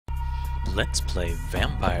Let's play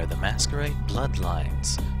Vampire the Masquerade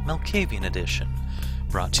Bloodlines, Malkavian Edition,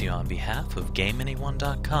 brought to you on behalf of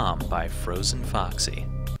GameAnyone.com by Frozen Foxy.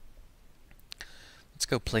 Let's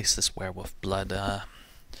go place this werewolf blood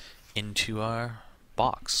into our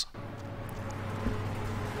box.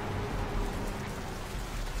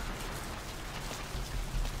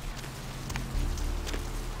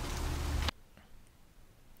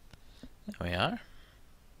 There we are.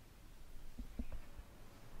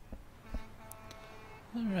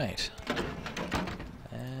 Alright.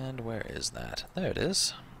 And where is that? There it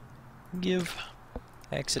is. Give.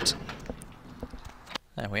 Exit.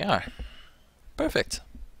 There we are. Perfect.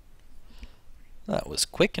 That was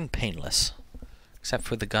quick and painless. Except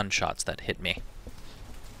for the gunshots that hit me.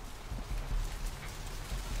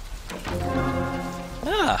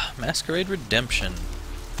 Ah! Masquerade Redemption.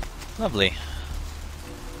 Lovely.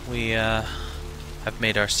 We have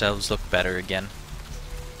made ourselves look better again.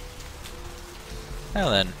 Now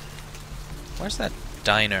then, where's that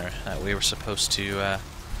diner that we were supposed to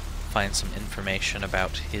find some information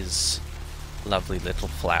about his lovely little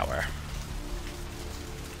flower?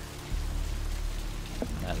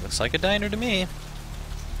 That looks like a diner to me.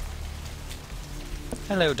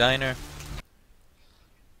 Hello, diner.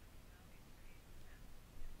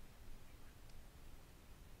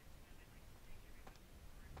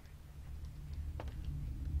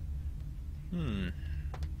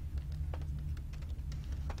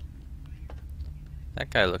 That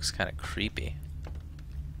guy looks kind of creepy.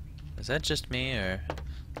 Is that just me, or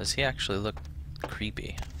does he actually look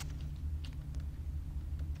creepy?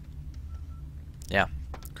 Yeah,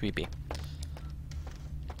 creepy.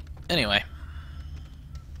 Anyway.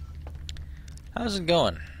 How's it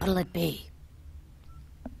going? What'll it be?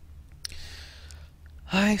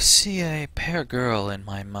 I see a pale girl in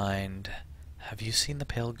my mind. Have you seen the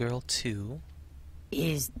pale girl too?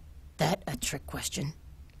 Is that a trick question?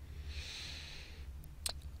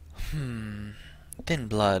 Thin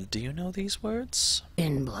blood, do you know these words?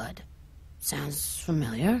 In blood. Sounds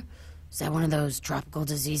familiar. Is that one of those tropical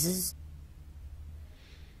diseases?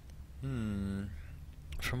 From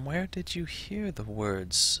where did you hear the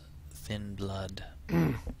words thin blood?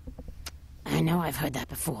 I know I've heard that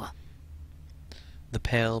before. The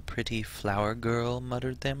pale, pretty flower girl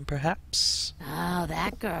muttered them, perhaps? Oh,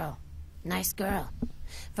 that girl. Nice girl.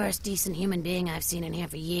 First decent human being I've seen in here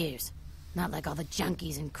for years. Not like all the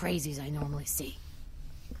junkies and crazies I normally see.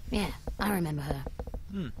 Yeah, I remember her.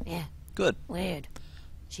 Yeah. Good. Weird.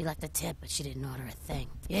 She left a tip, but she didn't order a thing.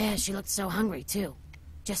 Yeah, she looked so hungry, too.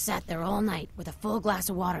 Just sat there all night with a full glass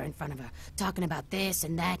of water in front of her, talking about this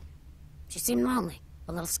and that. She seemed lonely,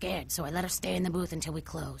 a little scared, so I let her stay in the booth until we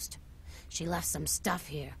closed. She left some stuff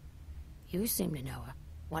here. You seem to know her.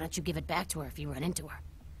 Why don't you give it back to her if you run into her?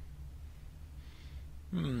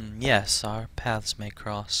 Yes, our paths may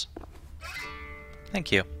cross.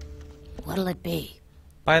 Thank you. What'll it be?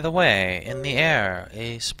 By the way, in the air,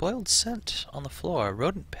 a spoiled scent on the floor,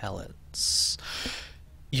 rodent pellets.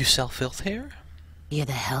 You sell filth here? You're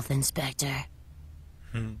the health inspector.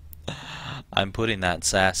 I'm putting that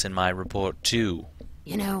sass in my report, too.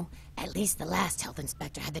 You know, at least the last health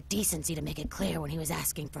inspector had the decency to make it clear when he was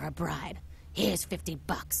asking for a bribe. Here's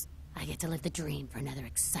 $50. I get to live the dream for another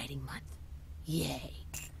exciting month. Yay.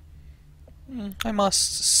 I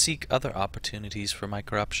must seek other opportunities for my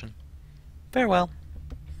corruption. Farewell.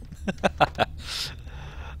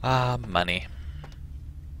 Money.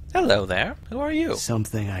 Hello there. Who are you?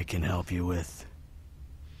 Something I can help you with.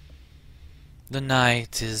 The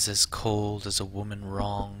night is as cold as a woman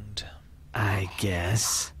wronged. I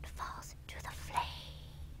guess. Falls into the flame.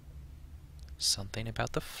 Something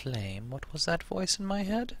about the flame. What was that voice in my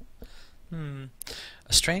head? A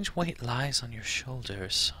strange weight lies on your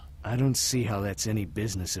shoulders. I don't see how that's any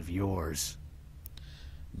business of yours.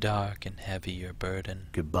 Dark and heavy your burden.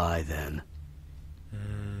 Goodbye, then.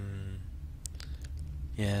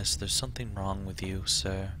 Yes, there's something wrong with you,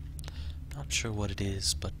 sir. Not sure what it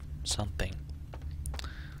is, but something.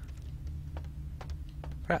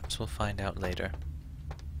 Perhaps we'll find out later.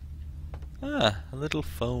 Ah, a little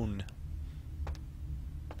phone.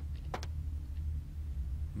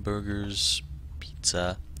 Burgers,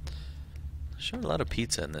 pizza. Sure, a lot of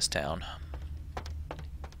pizza in this town.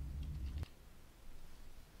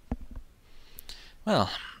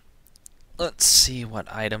 Well, let's see what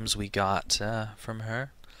items we got from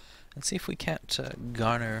her, and see if we can't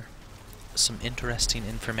garner some interesting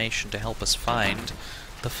information to help us find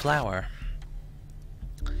the flower.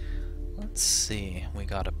 Let's see, we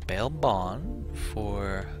got a bail bond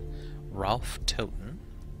for Ralph Toten.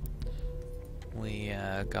 We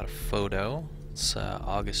got a photo. It's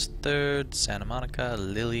August 3rd, Santa Monica,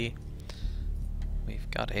 Lily. we've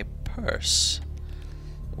got a purse.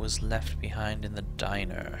 It was left behind in the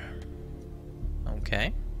diner.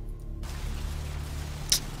 Okay.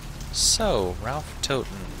 So, Ralph Toten.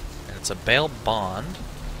 And it's a bail bond.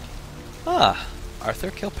 Ah!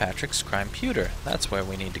 Arthur Kilpatrick's crime pewter. That's where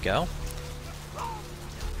we need to go.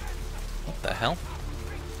 What the hell?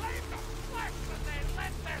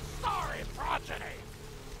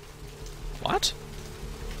 What?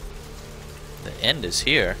 The end is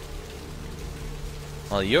here.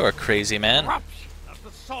 Well, you're a crazy man. Corruption of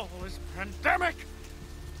the soul is pandemic.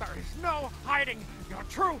 There is no hiding your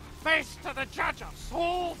true face to the judge of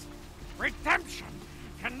souls. Redemption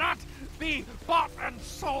cannot be bought and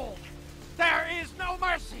sold. There is no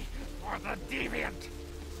mercy for the deviant.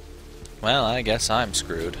 Well, I guess I'm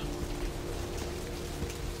screwed.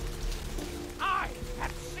 I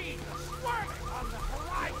have seen the swirling on the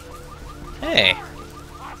horizon. Hey,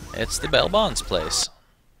 it's the Bell Bonds place.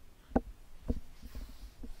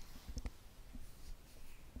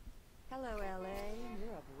 Hello, LA.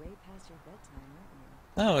 You're up way past your bedtime,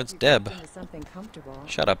 aren't you? Oh, it's Deb. Into something comfortable.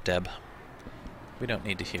 Shut up, Deb. We don't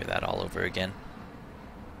need to hear that all over again.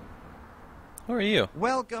 Who are you?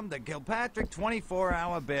 Welcome to Kilpatrick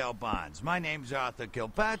 24-hour bail bonds. My name's Arthur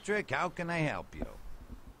Kilpatrick. How can I help you?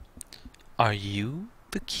 Are you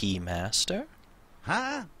the Keymaster?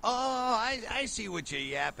 Huh? Oh, I see what you're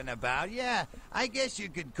yapping about. Yeah, I guess you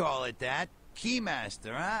could call it that.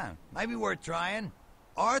 Keymaster, huh? Might be worth trying.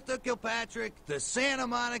 Arthur Kilpatrick, the Santa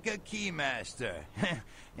Monica Keymaster.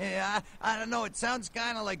 Yeah, I don't know. It sounds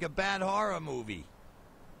kind of like a bad horror movie.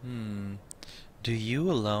 Do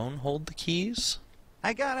you alone hold the keys?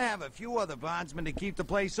 I gotta have a few other bondsmen to keep the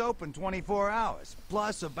place open 24 hours,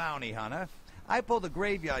 plus a bounty hunter. I pull the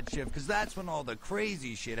graveyard shift because that's when all the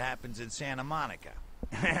crazy shit happens in Santa Monica.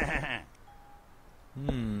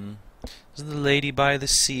 Is the lady by the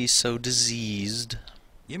sea so diseased?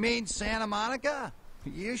 You mean Santa Monica?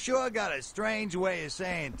 You sure got a strange way of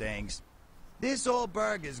saying things. This old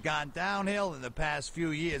burg has gone downhill in the past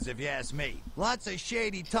few years, if you ask me. Lots of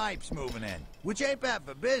shady types moving in, which ain't bad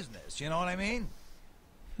for business, you know what I mean?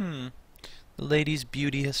 The lady's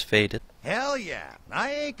beauty has faded. Hell yeah,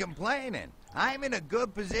 I ain't complaining. I'm in a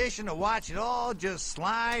good position to watch it all just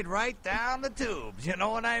slide right down the tubes, you know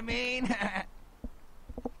what I mean?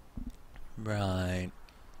 Right.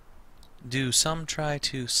 Do some try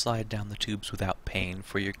to slide down the tubes without paying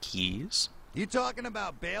for your keys? You talking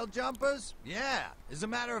about bail jumpers? Yeah. As a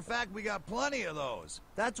matter of fact, we got plenty of those.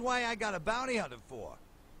 That's why I got a bounty hunter for.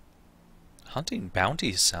 Hunting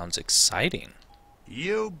bounties sounds exciting.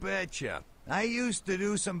 You betcha. I used to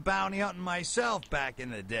do some bounty hunting myself back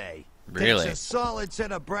in the day. Really? Takes a solid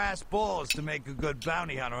set of brass balls to make a good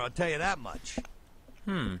bounty hunter, I'll tell you that much.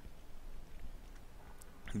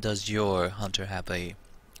 Does your hunter have a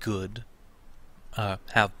good,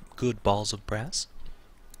 have good balls of brass?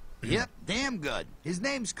 Yep, damn good. His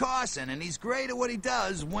name's Carson, and he's great at what he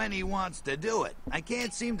does when he wants to do it. I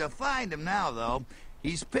can't seem to find him now, though.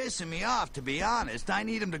 He's pissing me off, to be honest. I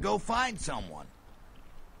need him to go find someone.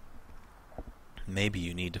 Maybe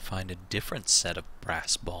you need to find a different set of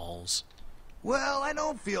brass balls. Well, I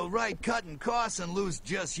don't feel right cutting Carson loose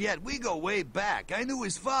just yet. We go way back. I knew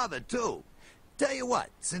his father, too. Tell you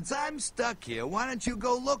what, since I'm stuck here, why don't you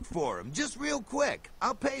go look for him? Just real quick.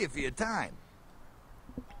 I'll pay you for your time.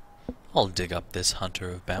 I'll dig up this hunter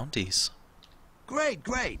of bounties. Great,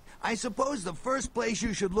 great. I suppose the first place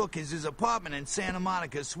you should look is his apartment in Santa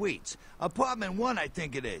Monica Suites. Apartment 1, I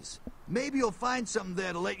think it is. Maybe you'll find something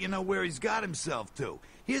there to let you know where he's got himself to.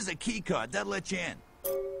 Here's a key card. That'll let you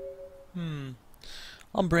in.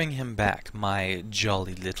 I'll bring him back, my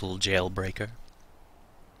jolly little jailbreaker.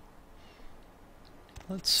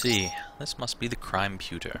 Let's see. This must be the crime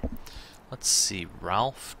pewter. Let's see.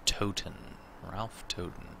 Ralph Toten. Ralph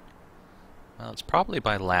Toten. Well, it's probably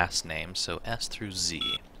by last name, so S through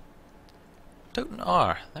Z. Toten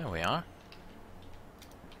R. There we are.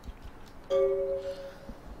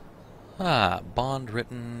 Bond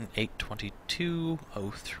written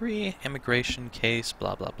 8/22/03. Immigration case,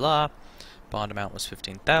 blah blah blah. Bond amount was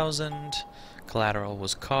 15,000. Collateral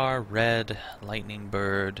was car, red, lightning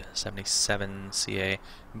bird, 77 CA.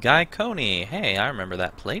 Guy Coney. Hey, I remember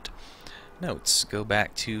that plate. Notes. Go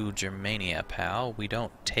back to Germania, pal. We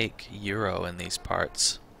don't take euro in these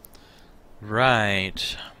parts.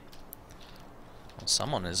 Right. Well,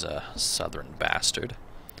 someone is a southern bastard.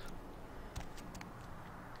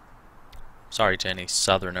 Sorry to any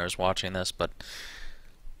southerners watching this, but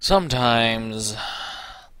sometimes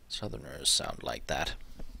southerners sound like that.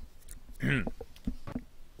 I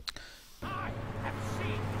have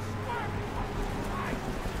seen the squirming of the light.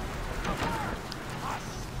 A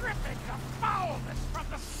stripping of foulness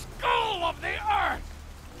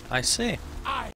I see.